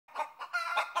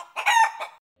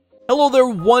Hello there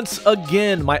once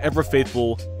again, my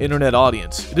ever-faithful internet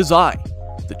audience. It is I,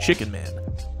 the Chicken Man,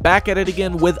 back at it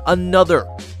again with another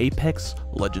Apex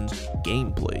Legends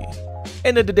gameplay.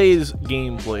 And in today's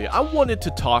gameplay, I wanted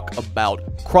to talk about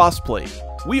crossplay.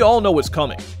 We all know it's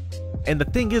coming. And the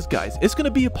thing is, guys, it's going to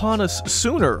be upon us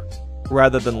sooner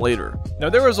rather than later. Now,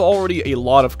 there is already a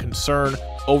lot of concern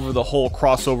over the whole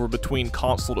crossover between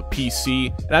console to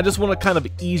PC, and I just want to kind of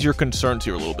ease your concerns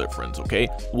here a little bit, friends, okay?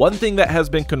 One thing that has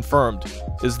been confirmed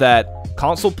is that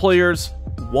console players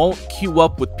won't queue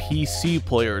up with PC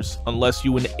players unless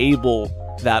you enable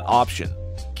that option.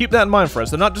 Keep that in mind,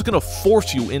 friends. They're not just going to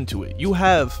force you into it. You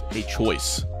have a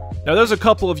choice. Now, there's a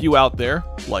couple of you out there,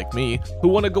 like me, who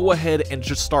want to go ahead and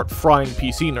just start frying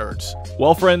PC nerds.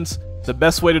 Well, friends, the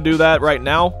best way to do that right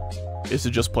now is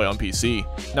to just play on PC.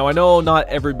 Now, I know not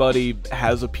everybody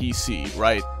has a PC,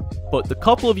 right? But the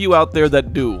couple of you out there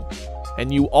that do,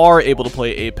 and you are able to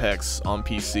play Apex on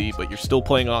PC, but you're still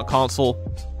playing on console,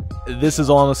 this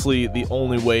is honestly the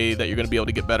only way that you're going to be able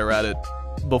to get better at it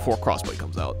before crossplay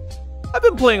comes out. I've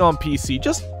been playing on PC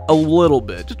just a little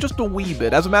bit, just a wee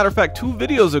bit. As a matter of fact, 2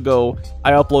 videos ago,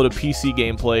 I uploaded PC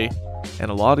gameplay,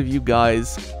 and a lot of you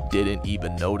guys didn't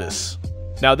even notice.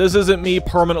 Now, this isn't me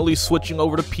permanently switching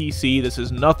over to PC. This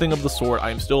is nothing of the sort.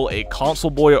 I'm still a console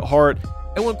boy at heart,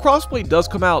 and when crossplay does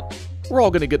come out, we're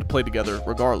all going to get to play together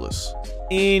regardless.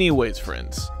 Anyways,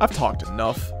 friends, I've talked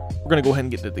enough. We're going to go ahead and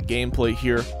get into the gameplay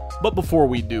here, but before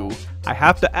we do, I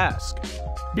have to ask.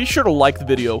 Be sure to like the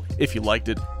video if you liked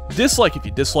it, dislike if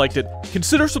you disliked it,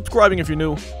 consider subscribing if you're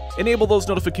new, enable those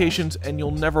notifications, and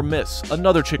you'll never miss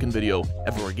another chicken video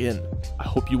ever again. I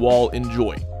hope you all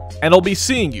enjoy, and I'll be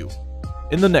seeing you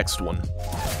in the next one.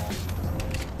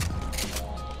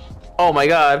 Oh my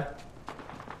god.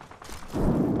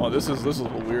 Oh, this is a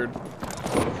little weird.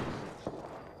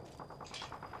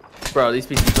 Bro, these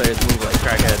PC players move like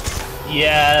crackheads.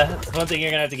 Yeah, that's one thing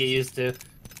you're gonna have to get used to.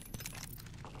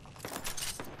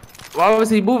 Why was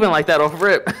he moving like that off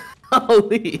rip?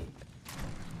 Holy.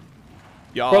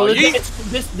 Bro,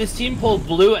 this team pulled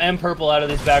blue and purple out of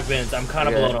these back bins. I'm kind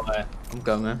of blown away. I'm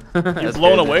coming. You're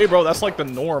blown away, bro? That's like the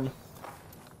norm.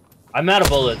 I'm out of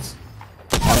bullets.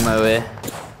 On my way.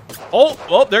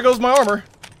 Oh, there goes my armor.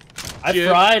 I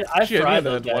fried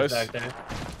those guys back there.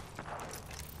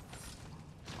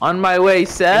 On my way,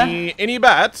 sir. Any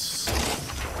bats?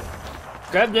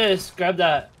 Grab this, grab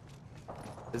that.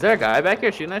 Is there a guy back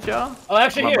here shooting at y'all? Oh,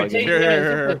 actually, here,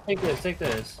 Here. take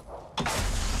this.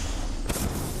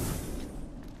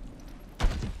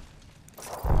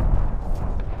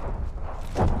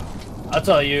 I'll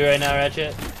tell you right now,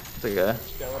 Ratchet. It's a guy.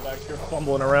 Yeah, we're back here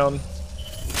fumbling around.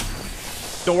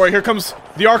 Don't worry, here comes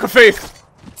the Ark of Faith.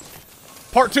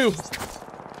 Part 2.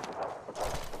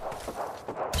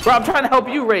 Bro, I'm trying to help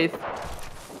you, Wraith.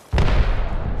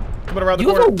 Coming around the You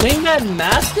corner. have a wingman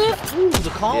mastiff? Ooh, the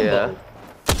combo. Yeah.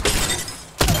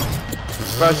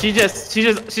 Bro, she just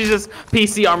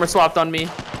PC armor swapped on me.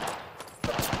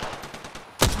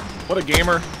 What a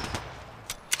gamer.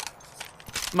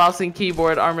 Mouse and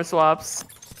keyboard armor swaps.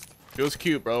 It was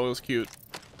cute, bro. It was cute.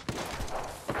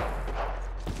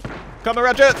 Coming,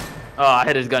 Ratchet. Oh, I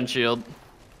hit his gun shield.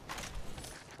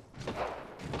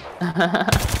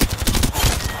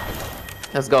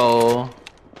 Let's go.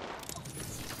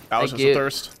 That was just a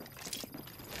thirst.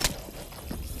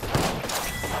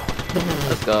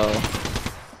 Let's go.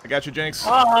 I got you, Jinx.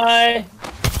 Hi.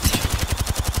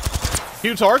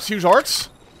 Huge hearts, huge hearts.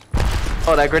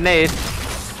 Oh, that grenade.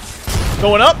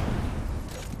 Going up.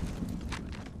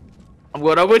 I'm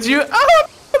going up with you. Oh,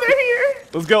 they're here.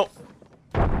 Let's go.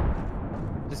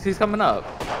 He's coming up.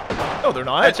 No, they're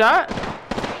not. Headshot.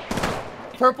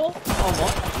 Purple?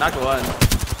 Oh, Knocked one.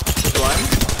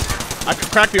 I could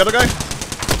crack the other guy.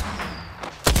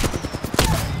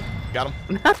 Got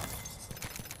him.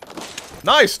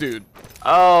 Nice, dude.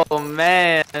 Oh,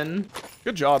 man.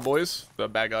 Good job, boys. The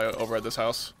bad guy over at this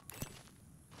house.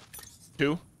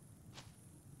 2.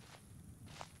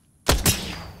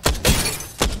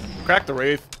 Crack the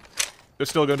Wraith. There's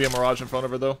still gonna be a Mirage in front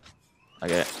of her, though.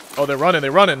 Okay. Oh, they're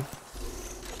running.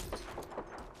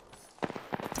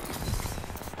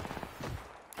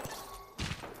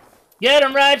 Get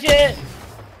him, Ratchet!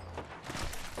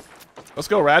 Let's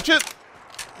go, Ratchet.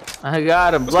 I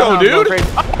got him. Let's go, dude.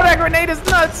 Oh, that grenade is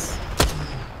nuts.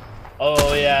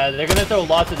 Oh, yeah, they're gonna throw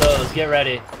lots of those. Get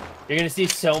ready. You're gonna see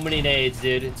so many nades,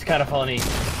 dude. It's kind of funny.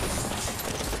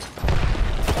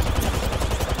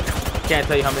 Can't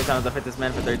tell you how many times I've hit this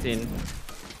man for 13.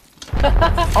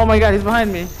 Oh my god, he's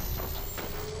behind me.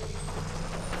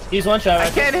 He's one shot. I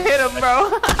can't hit him,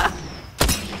 bro.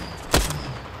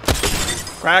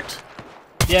 Cracked.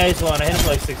 Yeah, he's one. I hit him for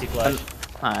like 60 flash.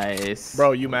 Nice.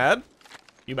 Bro, you mad?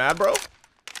 You mad, bro?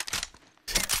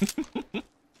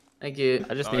 Thank you.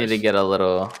 I just Nice. need to get a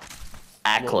little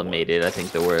acclimated, I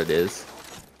think the word is.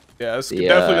 Yeah, it's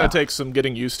definitely gonna take some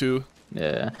getting used to.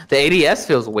 Yeah. The ADS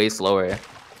feels way slower.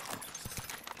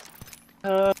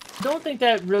 Don't think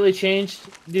that really changed.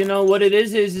 You know what it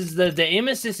is the aim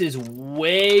assist is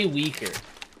way weaker.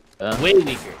 Way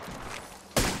weaker.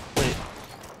 Wait.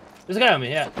 There's a guy on me,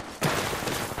 yeah.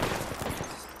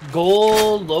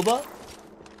 Gold Loba?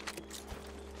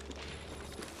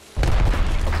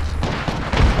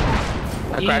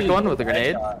 I cracked one with a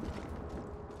grenade.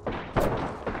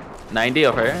 90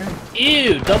 over.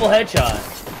 Ew, double headshot.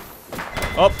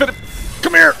 Oh,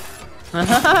 come here!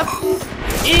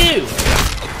 Ew!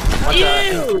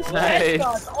 Ew! Nice.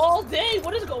 Headshots all day.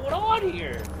 What is going on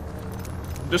here?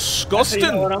 Disgusting.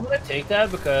 Actually, you know what? I'm gonna take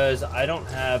that because I don't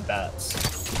have bats.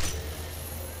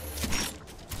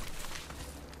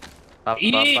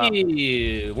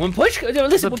 Ew! When push,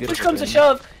 listen, when push comes to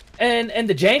shove, and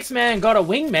the Janks man got a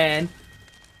wingman.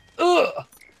 Ugh.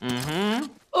 Mm-hmm.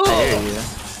 Ugh. I hear you.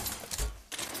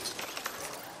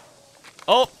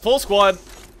 Oh, full squad.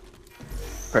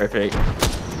 Perfect.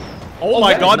 Oh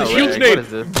my god, no huge way. nade! What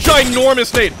is this?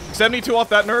 Ginormous nade! 72 off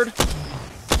that nerd.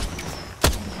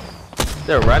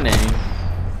 They're running.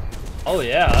 Oh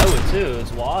yeah, I would too.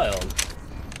 It's wild.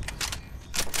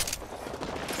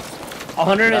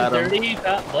 130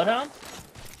 Bloodhound?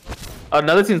 Oh,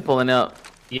 another team's pulling out.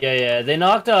 Yeah. They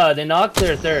knocked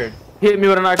their third. Hit me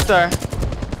with an arc star.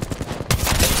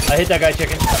 I hit that guy,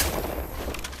 chicken.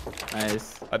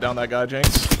 Nice. I downed that guy,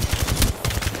 Jinx.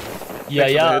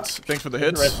 Yeah. Thanks for the The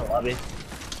rest hits. of the lobby. I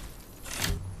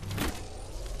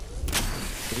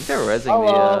think they're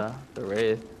rezzing the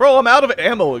Wraith. Bro, I'm out of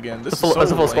ammo again. This is so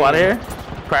There's a full squad lame. here.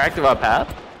 Cracked about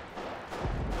path.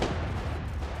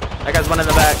 That guy's one in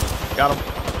the back. Got him.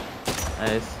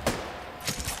 Nice.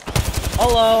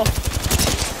 Hello.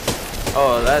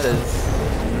 Oh, that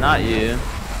is not you.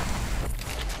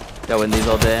 Got win these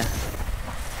all day.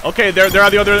 Okay, they're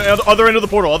at the other end of the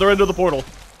portal. Other end of the portal.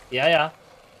 Yeah.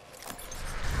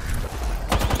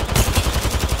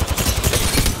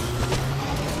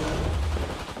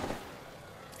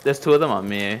 There's two of them on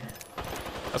me.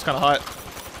 That's kind of hot.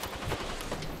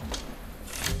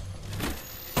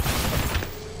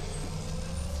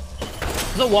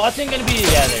 So Watson gonna be?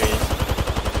 Yeah, there he is.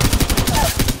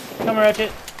 Come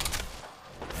Ratchet.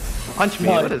 Punch me.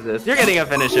 What is this? You're getting a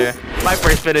finisher. My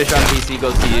first finish on PC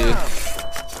goes to you.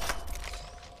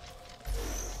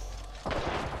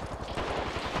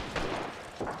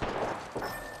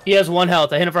 He has 1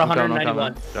 health. I hit him for I'm coming,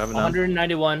 191. Driving down.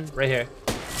 191 right here.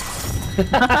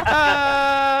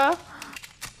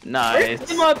 Nice. First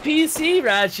game on PC,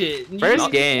 Ratchet.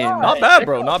 First game. Not bad,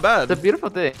 bro. Not bad. It's a beautiful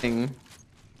thing.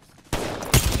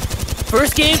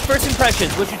 First game, first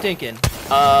impressions. What you thinking?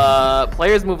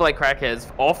 Players move like crackheads.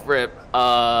 Off rip.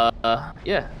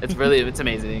 Yeah, it's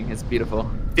amazing. It's beautiful.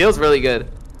 Feels really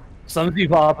good. Sums be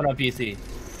popping on PC.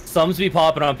 Sums be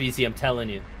popping on PC. I'm telling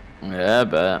you. Yeah, I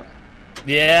bet.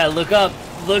 Yeah, look up.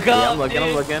 Look up. Yeah, I'm looking. Dude.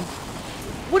 I'm looking.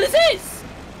 What is this?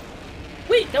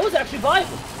 Wait, that was actually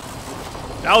viable.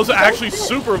 That was actually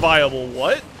super viable.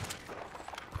 What?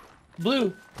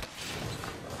 Blue.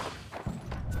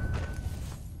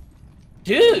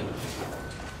 Dude.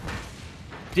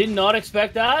 Did not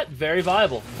expect that. Very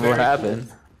viable. What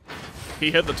happened?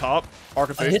 He hit the top. Arc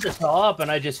of I Faith. hit the top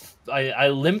and I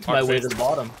limped my way to the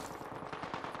bottom.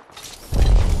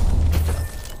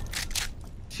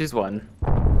 She's won.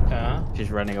 Okay. She's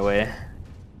running away.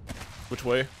 Which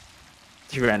way?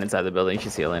 She ran inside the building.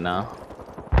 She's healing now.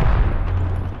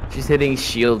 She's hitting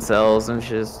shield cells and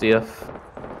shit stuff.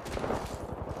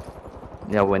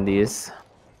 Yeah, Wendy's.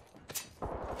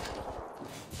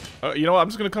 You know what? I'm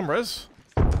just gonna come res.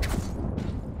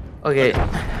 Okay. I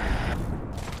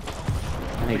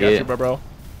Thank got you, you. bro.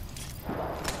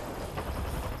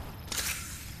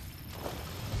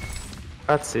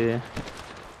 Let's see.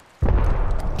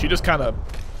 She just kind of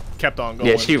kept on going.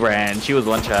 Yeah, she ran. She was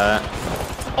one shot.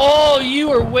 Oh, you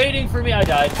were waiting for me. I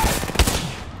died.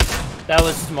 That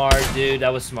was smart, dude.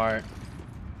 That was smart.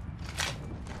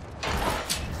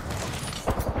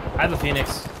 I have a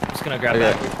Phoenix. I'm just gonna grab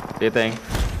that. Do your thing.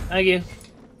 Thank you.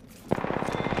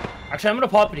 Actually, I'm gonna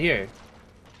pop it here.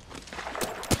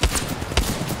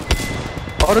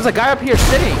 Oh, there's a guy up here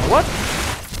sitting. What?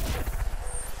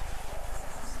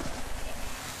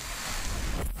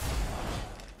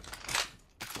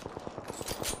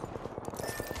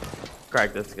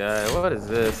 Crack this guy. What is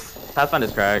this?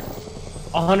 Pathfinder's cracked.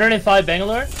 105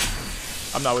 Bangalore.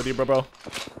 I'm not with you, bro.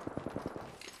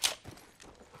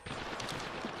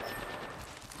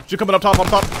 She coming up top, on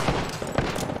top.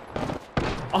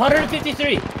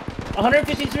 153.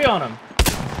 153 on him.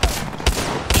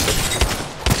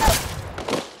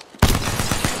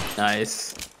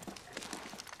 Nice.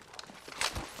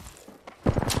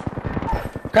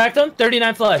 Cracked him.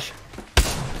 39 flush.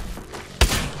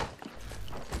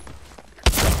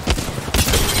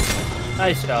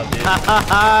 Nice job, dude.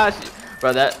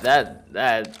 Bro,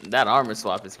 that armor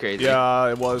swap is crazy.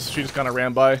 Yeah, it was. She just kind of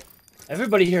ran by.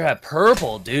 Everybody here had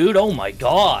purple, dude. Oh my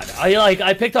god.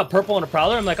 I picked up purple on a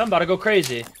prowler. I'm like, I'm about to go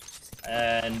crazy,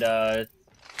 and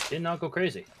did not go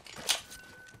crazy.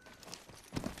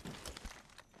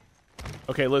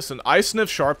 Okay, listen. I sniff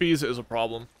Sharpies is a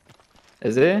problem.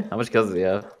 Is it? How much kills does he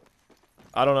have?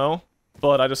 I don't know,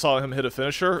 but I just saw him hit a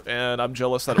finisher, and I'm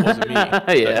jealous that it wasn't me that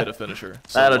hit a finisher.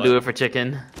 So, that'll do it for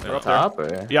chicken. They're up top,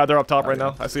 there. Or? Yeah, they're up top right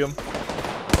now. I see them.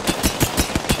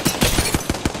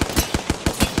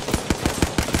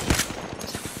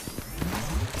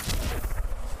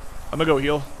 I'm gonna go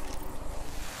heal.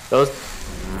 Those.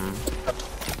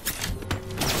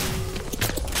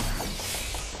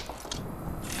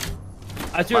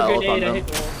 I threw a grenade. I hit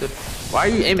the wall. Why are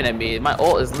you aiming at me? My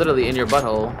ult is literally in your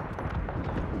butthole.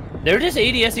 They're just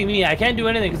ADSing me. I can't do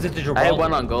anything because it's a Gibraltar. I hit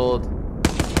one on gold.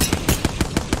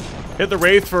 Hit the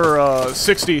Wraith for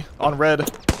 60 on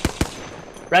red.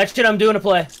 Ratchet, I'm doing a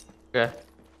play. Okay.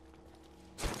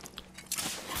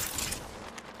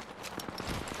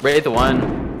 Wraith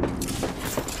one.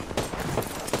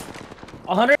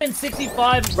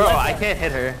 165. Bro, left. I can't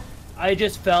hit her. I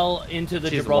just fell into the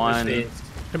She's Gibraltar one. space.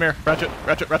 Come here, Ratchet,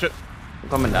 Ratchet, Ratchet. I'm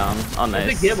coming down. Oh, nice.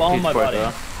 There's a Gib on Huge my port, body.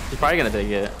 though. He's probably gonna take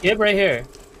it. Gib right here.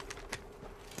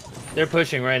 They're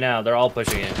pushing right now. They're all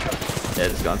pushing it. Yeah,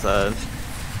 just go inside.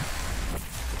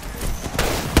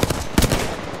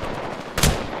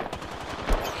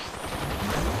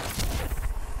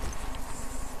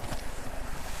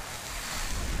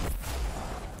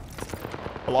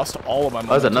 I lost all of my Oh,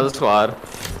 there's momentum. another squad.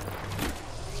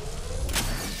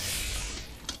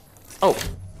 Oh.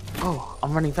 Oh,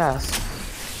 I'm running fast.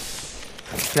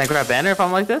 Can I grab banner if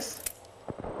I'm like this?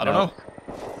 I don't know.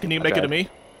 Can you make it to me?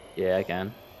 Yeah, I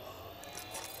can.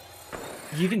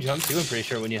 You can jump too, I'm pretty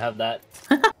sure, when you have that.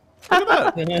 Look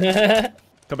at that.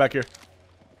 Come back here.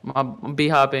 I'm bee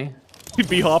hopping.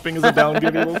 Bee hopping is a down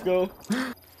gibby. Let's go.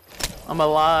 I'm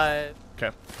alive. Okay.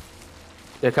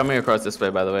 They're coming across this way,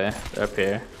 by the way. They're up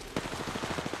here.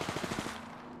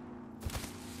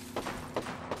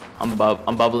 I'm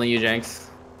bubbling you, Jenks.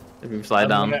 If you slide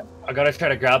down. I gotta try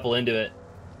to grapple into it.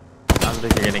 I don't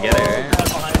think you're gonna get it, right? Right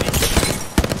behind me.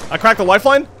 I cracked the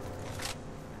lifeline.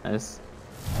 Nice.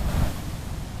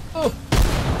 Oh.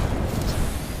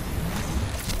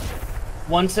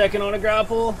 1 second on a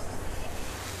grapple.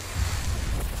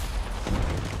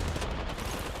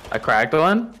 I cracked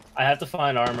one. I have to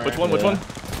find armor. Which one? Which one?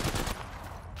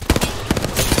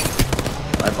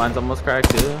 Lifeline's almost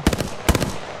cracked too.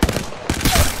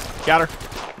 Got her.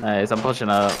 Nice, I'm pushing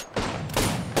up.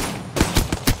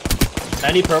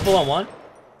 90 purple on one.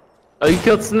 Oh, you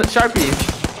killed Sharpies.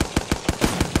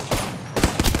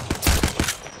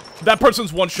 That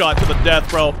person's one shot to the death,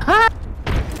 bro.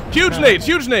 Huge nades,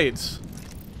 huge nades.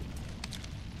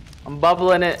 I'm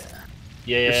bubbling it.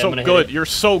 Yeah, yeah. You're I'm so gonna good. hit it. You're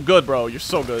so good, bro. You're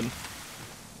so good.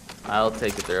 I'll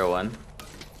take the 0-1.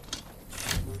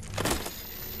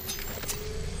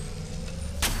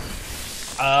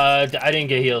 I didn't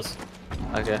get heals.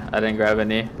 Okay, I didn't grab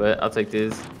any, but I'll take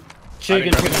these.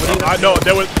 Chicken. What do you got? I know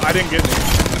there was. I didn't get any.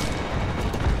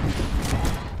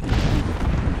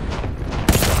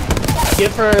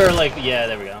 Give her like, yeah,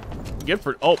 there we go. Give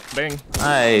for. Oh, bang.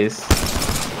 Nice.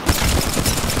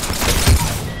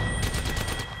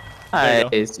 There you go.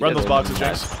 Nice. Run those Yeah, boxes,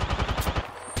 nice. James.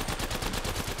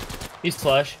 He's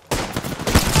flush.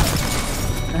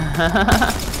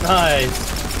 Nice.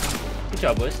 Good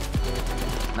job, boys.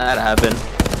 That happened.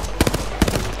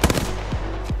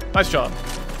 Nice job.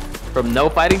 From no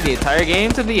fighting the entire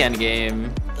game to the end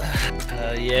game.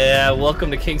 Yeah,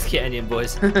 welcome to Kings Canyon,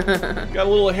 boys. Got a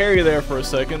little hairy there for a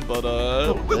second, but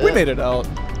we made it out.